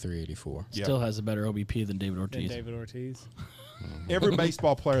 he was a 384. Yeah. Still has a better OBP than David Than Ortiz. David Ortiz. Every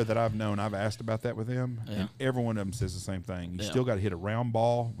baseball player that I've known, I've asked about that with them, Yeah. and every one of them says the same thing. You Yeah. still got to hit a round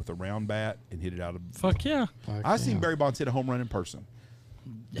ball with a round bat and hit it out of. Fuck yeah. I seen Barry Bonds hit a home run in person.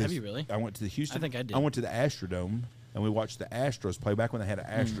 Have you really? I went to the Houston. I think I did. I went to the Astrodome and we watched the Astros play back when they had an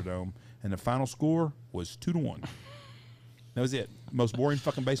Astrodome, and the final score was 2-1. That was it. Most boring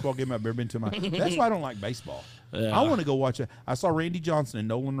fucking baseball game I've ever been to. That's why I don't like baseball. Yeah. I want to go watch it. I saw Randy Johnson and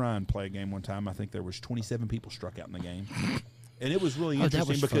Nolan Ryan play a game one time. I think there was 27 people struck out in the game. And it was really that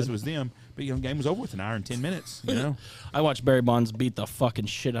interesting was because fun. it was them. But the game was over with an hour and 10 minutes. You know. I watched Barry Bonds beat the fucking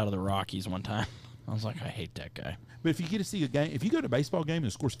shit out of the Rockies one time. I was like, I hate that guy. But if you get to see a game, if you go to a baseball game and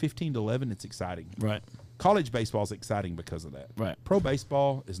it scores 15-11, it's exciting. Right. College baseball is exciting because of that. Right. Pro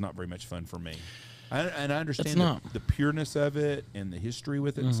baseball is not very much fun for me. And I understand not. the pureness of it and the history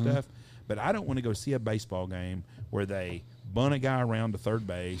with it and stuff, but I don't want to go see a baseball game where they bunt a guy around to third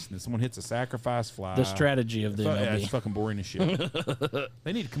base, and then someone hits a sacrifice fly. The strategy of the Yeah, MLB. it's fucking boring as shit.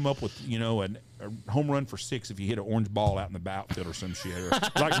 They need to come up with, a home run for 6 if you hit an orange ball out in the outfield or some shit. Or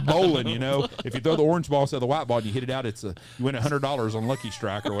like bowling, if you throw the orange ball instead of the white ball and you hit it out, you win $100 on Lucky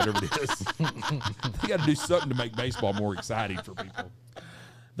Strike or whatever it is. They got to do something to make baseball more exciting for people.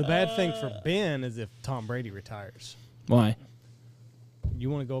 The bad thing for Ben is if Tom Brady retires. Why? You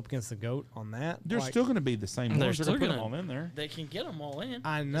want to go up against the GOAT on that? They're still going to be the same They're ones. They're still going to put gonna- them all in there. They can get them all in.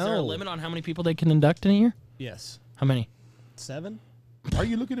 I Is there a know. limit on how many people they can induct in a year? Yes. How many? 7? Why are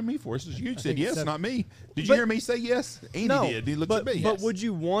you looking at me for? This is you said think yes, seven. not me. Did you But- hear me say yes? Andy No. did. He looked but, at me. But Yes. would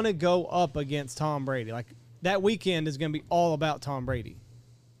you want to go up against Tom Brady? Like, that weekend is going to be all about Tom Brady.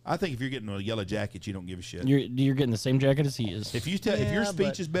 I think if you're getting a yellow jacket, you don't give a shit. You're getting the same jacket as he is. If your Yeah, speech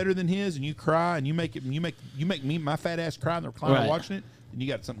but- is better than his, and you cry and you make me my fat ass cry in the recliner Right. watching it, then you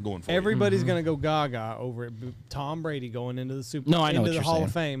got something going for you. Everybody's going to go gaga over it. Tom Brady going into the Super No, I know into what the you're Hall saying.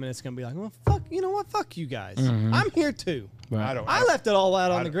 of Fame, and it's going to be like, well, fuck, you know what? Fuck you guys. I'm here too. I don't. I left it all out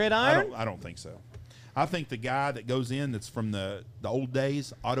on the gridiron. I don't think so. I think the guy that goes in that's from the old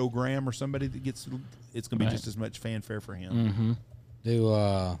days, Otto Graham or somebody that gets, it's going to be Right. just as much fanfare for him.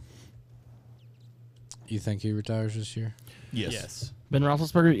 Do you think he retires this year? Yes. Ben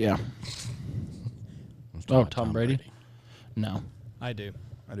Roethlisberger? Yeah. I'm talking Oh, about Tom Brady? No. I do.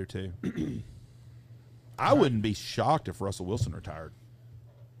 I do too. I wouldn't be shocked if Russell Wilson retired.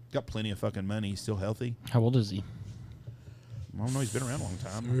 Got plenty of fucking money. He's still healthy. How old is he? I don't know. He's been around a long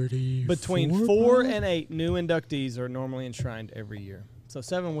time. Between 4 and 8 new inductees are normally enshrined every year. So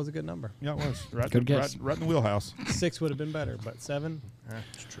 7 was a good number. Yeah, it was. Right, Good guess. right in the wheelhouse. 6 would have been better, but 7,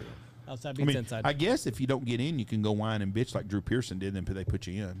 it's true. Outside I beats mean, inside. I guess if you don't get in, you can go whine and bitch like Drew Pearson did, then they put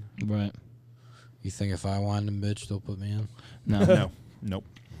you in. Right. You think if I whine and bitch, they'll put me in? No. No, nope.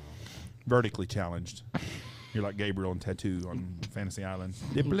 Vertically challenged. You're like Gabriel and Tattoo on Fantasy Island.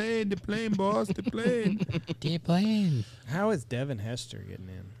 They're playing, boss. They're playing. They're playing. How is Devin Hester getting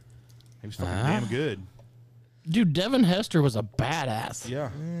in? He was fucking damn good. Dude, Devin Hester was a badass. Yeah.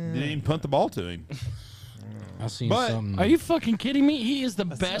 Didn't even punt the ball to him. I seen But- something. Are you fucking kidding me? He is the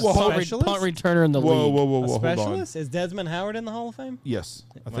best Whoa, punt, specialist? punt returner in the Whoa, league. whoa, whoa, A whoa, hold on. specialist? Is Desmond Howard in the Hall of Fame? Yes,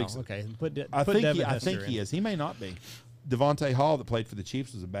 I think so. Okay, put I put think Devin I Hester think he in. is. He may not be. Devontae Hall that played for the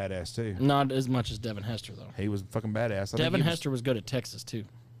Chiefs was a badass too. Not as much as Devin Hester, though. He was fucking badass. I think Devin he was- Hester was good at Texas, too.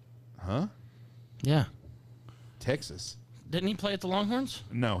 Huh? Yeah. Texas? Didn't he play at the Longhorns?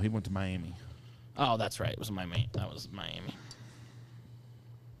 No, he went to Miami. Oh, that's right. It was Miami. That was Miami.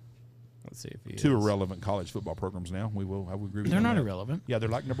 Let's see if he Two is. irrelevant college football programs now. I would agree with They're you on not that. irrelevant. Yeah, they're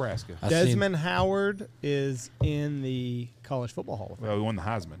like Nebraska. I seen- Desmond Howard is in the College Football Hall of Fame. Well, we won the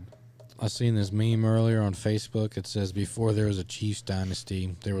Heisman. I seen this meme earlier on Facebook. It says, before there was a Chiefs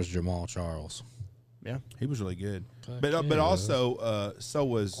dynasty, there was Jamal Charles. Yeah. He was really good. Fuck But yeah. also, so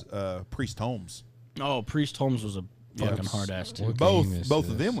was Priest Holmes. Oh, Priest Holmes was a fucking Yes. hard ass, too. What Both game is of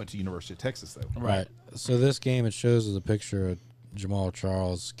this? them went to University of Texas, though. Right. So this game, it shows the picture of Jamal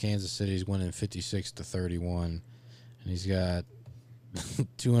Charles. Kansas City's winning 56-31, and he's got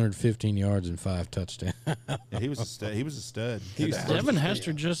 215 yards and 5 touchdowns. Yeah, he was a stud. He was a stud. Devin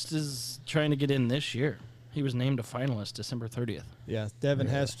Hester just is trying to get in this year. He was named a finalist December 30th. Yeah. Devin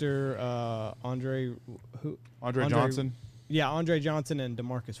Hester, Andre Johnson. Yeah, Andre Johnson and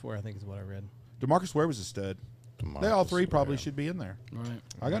DeMarcus Ware, I think is what I read. DeMarcus Ware was a stud. They all three probably should be in there. Right.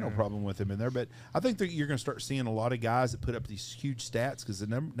 I got no problem with him in there, but I think that you're going to start seeing a lot of guys that put up these huge stats because the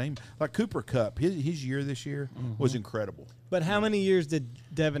name, like Cooper Kupp, his year this year was incredible. But how many years did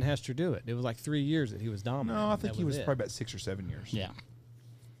Devin Hester do it? It was like 3 years that he was dominant. No, I think That he was it. probably about 6 or 7 years. Yeah.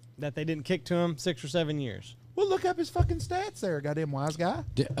 That they didn't kick to him 6 or 7 years. Well, look up his fucking stats there, goddamn wise guy.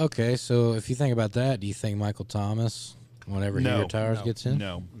 Okay, so if you think about that, do you think Michael Thomas, whenever he retires, gets in?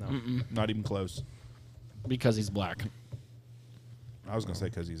 No, not even close. Because he's black. I was going to say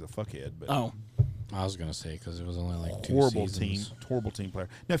because he's a fuckhead, but Oh. I was going to say because it was only like 2 horrible seasons. team player.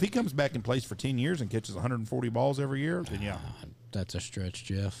 Now, if he comes back and plays for 10 years and catches 140 balls every year, then yeah. That's a stretch,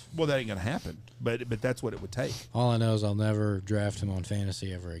 Jeff. Well, that ain't going to happen, but that's what it would take. All I know is I'll never draft him on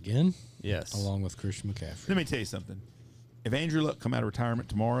fantasy ever again, Yes. along with Christian McCaffrey. Let me tell you something. If Andrew Luck come out of retirement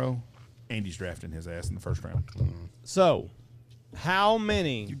tomorrow, Andy's drafting his ass in the first round. So, how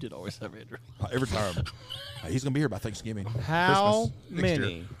many You did always have Andrew. Every time. He's going to be here by Thanksgiving. how Christmas next year.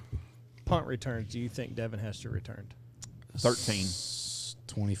 many punt returns do you think Devin Hester returned? 13.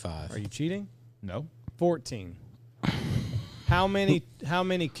 25. Are you cheating? No. 14. How many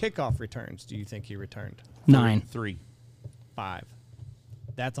kickoff returns do you think he returned? 9. 3. 5.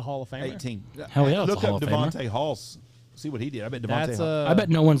 That's a Hall of Famer. 18. Hell yeah, it's Look a Hall up of Famer. Devontae Hall. See what he did. I bet Devontae That's Hall. I bet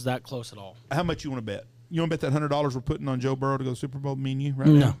no one's that close at all. How much you want to bet? You want to bet that $100 we're putting on Joe Burrow to go to the Super Bowl? Me and you right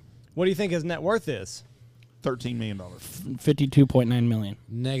No. now. What do you think his net worth is? $13 million. $52.9 million.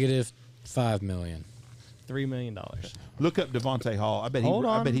 Negative $5 million. $3 million. Look up Devontae Hall. I bet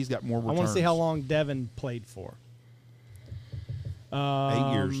he's got more returns. I want to see how long Devin played for.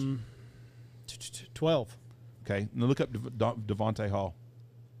 8 years. 12. Okay. Now look up Devontae Hall.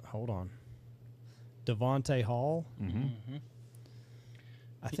 Hold on. Devontae Hall. Mm-hmm.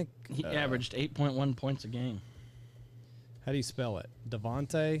 I think He averaged 8.1 points a game. How do you spell it?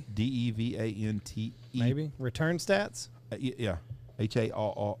 Devontae? Devante. Maybe return stats. Yeah.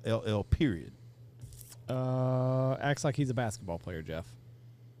 HALL period. Acts like he's a basketball player, Jeff.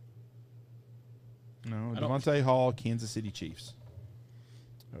 No, Devontae Hall, Kansas City Chiefs.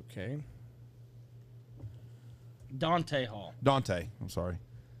 Okay. Dante Hall. Dante, I'm sorry.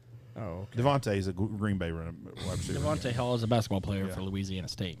 Oh, okay. Devontae is a Green Bay wide receiver. Devontae Hall is a basketball player for Louisiana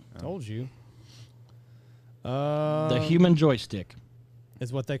State. Told you. The human joystick.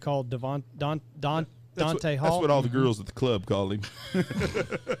 Is what they call Dante Hall. That's what all the girls at the club called him.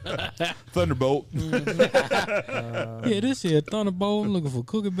 Thunderbolt. Yeah, this here Thunderbolt looking for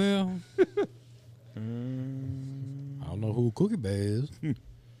Cookie Bear. I don't know who Cookie Bear is.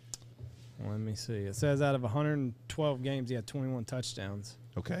 Let me see. It says out of 112 games, he had 21 touchdowns.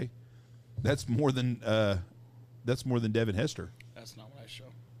 Okay, that's more than Devin Hester. That's not what I show.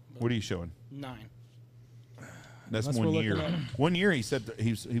 What are you showing? 9. That's Unless 1 we're year. looking 1 year, he said that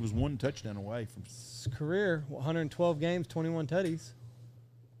he was one touchdown away from. His career, 112 games, 21 tutties.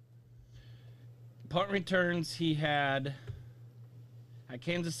 Punt returns, he had. At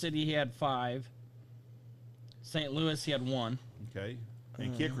Kansas City, he had 5. St. Louis, he had 1. Okay,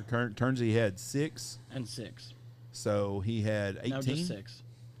 and kick returns, he had 6. And 6. So he had 18. No, just 6.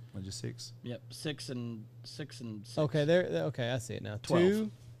 Oh, just 6. Yep, 6 and 6. Okay, there. Okay, I see it now. 12.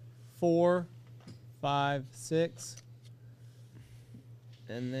 2, 4, 5, 6,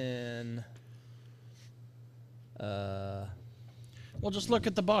 and then. Well, just look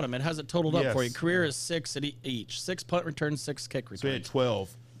at the bottom. It has it totaled up for you. Yes. Career is 6 at each. 6 punt returns, 6 kick So he had returns.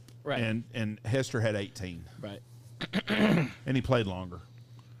 12. Right. And Hester had 18. Right. And he played longer.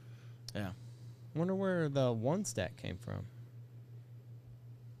 Yeah. Wonder where the one stat came from.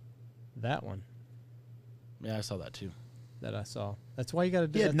 That one Yeah, I saw that too. that I saw. That's why you got to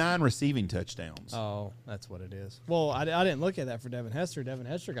do He had that. 9 receiving touchdowns. Oh, that's what it is. Well, I didn't look at that for Devin Hester. Devin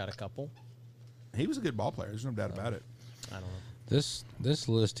Hester got a couple. He was a good ball player. There's no doubt about it. I don't know. This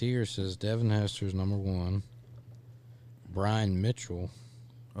list here says Devin Hester's number 1. Brian Mitchell.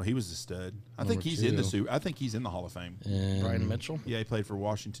 Oh, he was a stud. I Number think he's in the 2. I think he's in the Hall of Fame. And Brian Mitchell? Yeah, he played for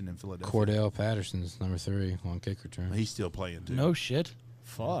Washington and Philadelphia. Cordell Patterson's number 3 on kick return. He's still playing too. No shit.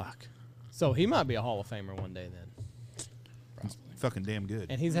 Fuck. So he might be a Hall of Famer one day then. Fucking damn good.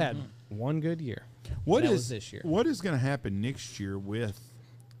 And he's had one good year. What that is was this year? What is going to happen next year with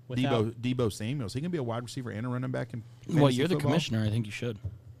Debo Samuels? He going to be a wide receiver and a running back in Well, fantasy you're the football? commissioner. I think you should.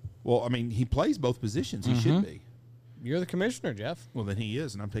 Well, I mean, he plays both positions. He should be. You're the commissioner, Jeff. Well, then he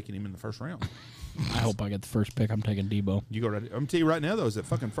is, and I'm taking him in the first round. I hope I get the first pick. I'm taking Debo. You go right. I'm gonna tell you right now, though, is that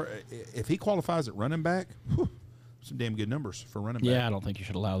fucking if he qualifies at running back, whew, some damn good numbers for running back. Yeah, I don't think you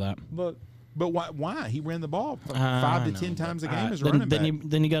should allow that. But But why? He ran the ball I 5 to know, 10 times a but game as a running back.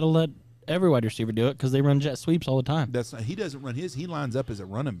 Then you got to let every wide receiver do it because they run jet sweeps all the time. That's not, he doesn't run his. He lines up as a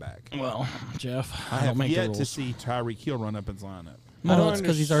running back. Well, Jeff, I don't have make the yet rules. to see Tyreek Hill run up his lineup. I Well, don't that's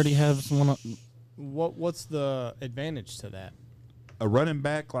because he's already has one. what's the advantage to that? A running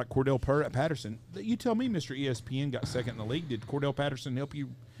back like Cordell Patterson. You tell me, Mr. ESPN got second in the league. Did Cordell Patterson help you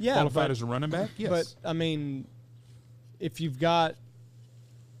qualify as a running back? Yes. But I mean, if you've got,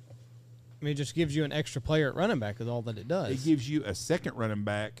 it just gives you an extra player at running back is all that it does. it gives you a second running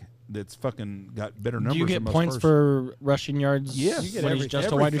back that's fucking got better numbers. Do you get than most points first. for rushing yards? Yes. You get when he's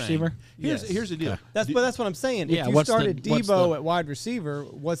just a wide everything. receiver. Here's the deal. But that's what I'm saying. Yeah, if you what's the- started what's Debo the- at wide receiver,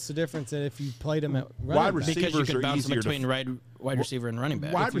 what's the difference if you played him at running back? receiver- Because you Receivers could are bounce easier to between wide receiver and running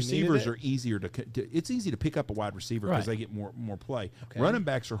back. Wide If you needed receivers it. are easier it's easy to pick up a wide receiver because Right. they get more play. Okay. Running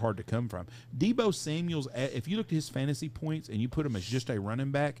backs are hard to come from. Debo Samuel's, if you looked at his fantasy points and you put him as just a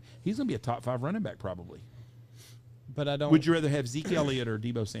running back, he's going to be a top 5 running back probably. But I don't. Would you rather have Zeke Elliott or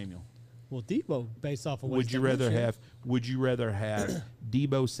Debo Samuel? Well, Debo, based off of what Would he's you done rather this year. have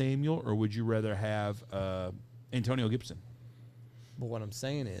Debo Samuel or would you rather have Antonio Gibson? But what I'm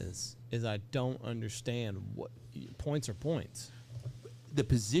saying is I don't understand what points are points. The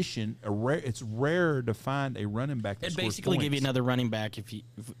position, it's rare to find a running back that It scores basically give you points. another running back if you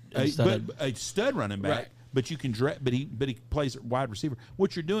A stud running back. Right. But you can but he plays wide receiver.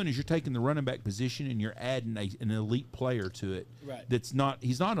 What you're doing is you're taking the running back position and you're adding an elite player to it. Right. He's not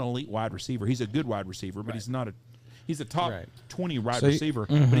an elite wide receiver. He's a good wide receiver, but he's a top 20 wide receiver,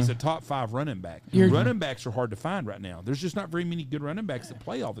 but he's a top 5 running back. Running backs are hard to find right now. There's just not very many good running backs that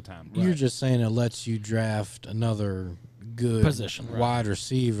play all the time. You're just saying it lets you draft another good position wide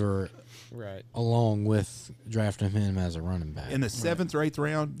receiver. Right. Along with drafting him as a running back. In the 7th or 8th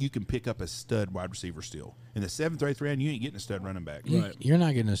round, you can pick up a stud wide receiver still. In the 7th or 8th round, you ain't getting a stud running back. You're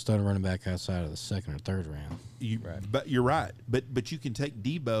not getting a stud running back outside of the 2nd or 3rd round. But you're right. But you can take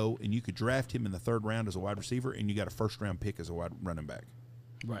Debo and you could draft him in the 3rd round as a wide receiver, and you got a 1st round pick as a wide running back.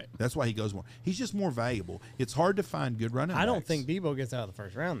 Right. That's why he goes more. He's just more valuable. It's hard to find good running backs. I don't think Debo gets out of the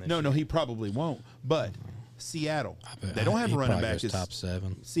 1st round this year. No, he probably won't. But Seattle, they don't have a running back. Top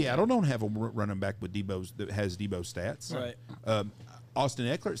 7. Seattle don't have a running back with that has Debo stats. Right. Austin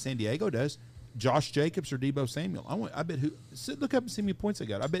Eckler at San Diego does. Josh Jacobs or Debo Samuel. I bet look up and see how many points they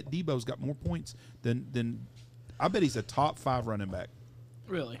got. I bet Debo's got more points than I bet he's a top 5 running back.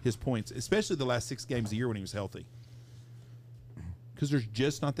 Really? His points, especially the last 6 games of the year when he was healthy. Because there's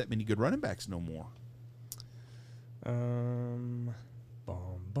just not that many good running backs no more. I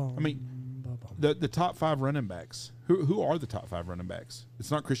mean, the top 5 running backs. Who are the top 5 running backs?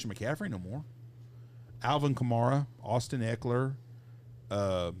 It's not Christian McCaffrey no more. Alvin Kamara, Austin Eckler,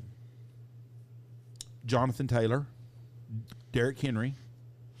 Jonathan Taylor, Derrick Henry.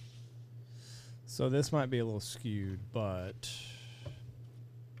 So this might be a little skewed, but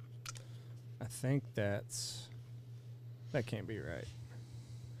I think that can't be right.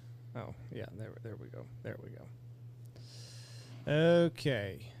 Oh, yeah, there we go. There we go.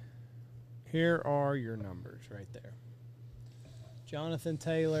 Okay. Here are your numbers right there. Jonathan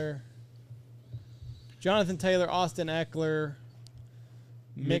Taylor, Austin Eckler,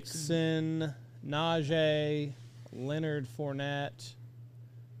 Mixon, Najee, Leonard Fournette,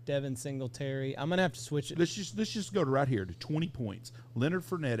 Devin Singletary. I'm gonna have to switch it. Let's just go to right here to 20 points. Leonard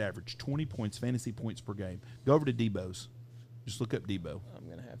Fournette averaged 20 points, fantasy points per game. Go over to Debo's. Just look up Debo. I'm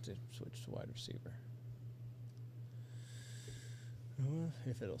gonna have to switch to wide receiver.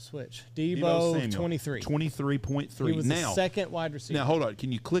 If it'll switch. Debo 23. 23.3. He was the 2nd wide receiver. Now, hold on.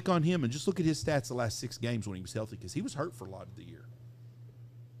 Can you click on him and just look at his stats the last 6 games when he was healthy? Because he was hurt for a lot of the year.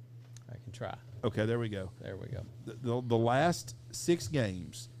 I can try. Okay, there we go. There we go. The last 6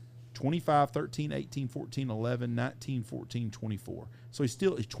 games, 25, 13, 18, 14, 11, 19, 14, 24. So he's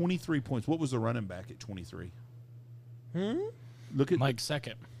 23 points. What was the running back at 23? Look at Mike's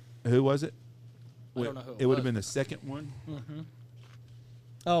 2nd. Who was it? I don't know who it would have been the 2nd one. Mm-hmm.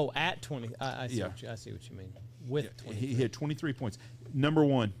 Oh, at 20. I see what you mean. With 20. He had 23 points. Number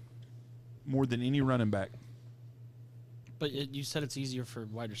 1, more than any running back. But you said it's easier for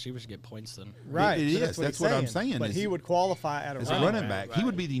wide receivers to get points than Right. It is. That's what I'm saying. But he would qualify at as a running back. Right. He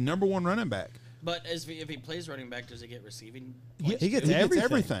would be the number 1 running back. But if he plays running back, does he get receiving Yeah, points? He gets he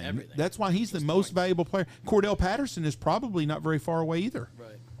everything. everything. That's why he's the most valuable player. Cordell Patterson is probably not very far away either.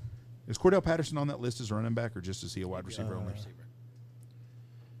 Right. Is Cordell Patterson on that list as a running back or just is he a wide receiver only? Receiver.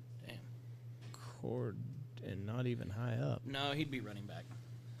 Damn. And not even high up. No, he'd be running back.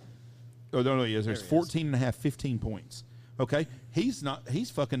 Oh, no, he is. There's There he 14 and a half, 15 points. Okay? He's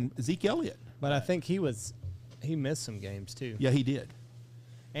fucking Zeke Elliott. But I think he missed some games too. Yeah, he did.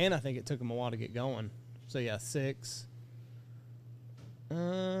 And I think it took him a while to get going. So yeah, 6.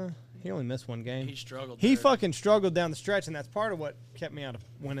 He only missed 1 game. He struggled. He there. fucking struggled down the stretch, and that's part of what kept me out of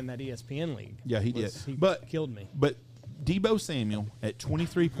winning that ESPN league. Yeah, he did. He But killed me. But Debo Samuel at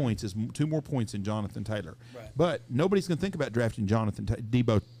 23 points is 2 more points than Jonathan Taylor. Right. But nobody's going to think about drafting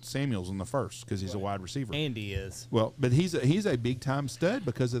Debo Samuels in the first because he's a wide receiver. Andy is. Well, but he's a big time stud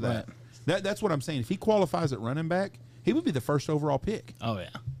because of that. That's what I'm saying. If he qualifies at running back, he would be the first overall pick. Oh yeah.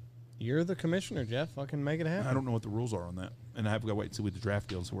 You're the commissioner, Jeff. Fucking make it happen. I don't know what the rules are on that, and I have to go wait and see what the draft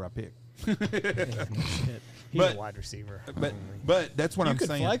deal is where I pick. Yeah, no shit. He's But- a wide receiver. But that's what you I'm could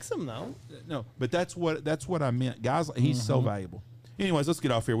saying. flex him though. No, but that's what I meant, guys. He's so valuable. Anyways, let's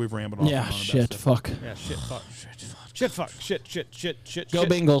get off here. We've rambled on. Yeah. and on about Shit. stuff. Fuck. Yeah, shit, fuck. Shit, fuck. Shit. Go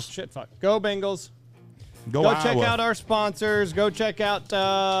Bengals. Shit, fuck. Go Bengals. Go Go check Iowa. out our sponsors. Go check out,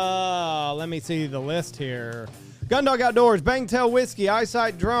 let me see the list here. Gundog Outdoors, Bangtail Whiskey,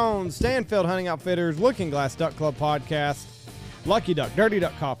 Eyesight Drones, Stanfield Hunting Outfitters, Looking Glass Duck Club Podcast, Lucky Duck, Dirty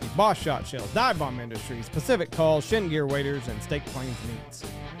Duck Coffee, Boss Shot Shells, Dive Bomb Industries, Pacific Calls, Shin Gear Waiters, and Steak Plains Meats.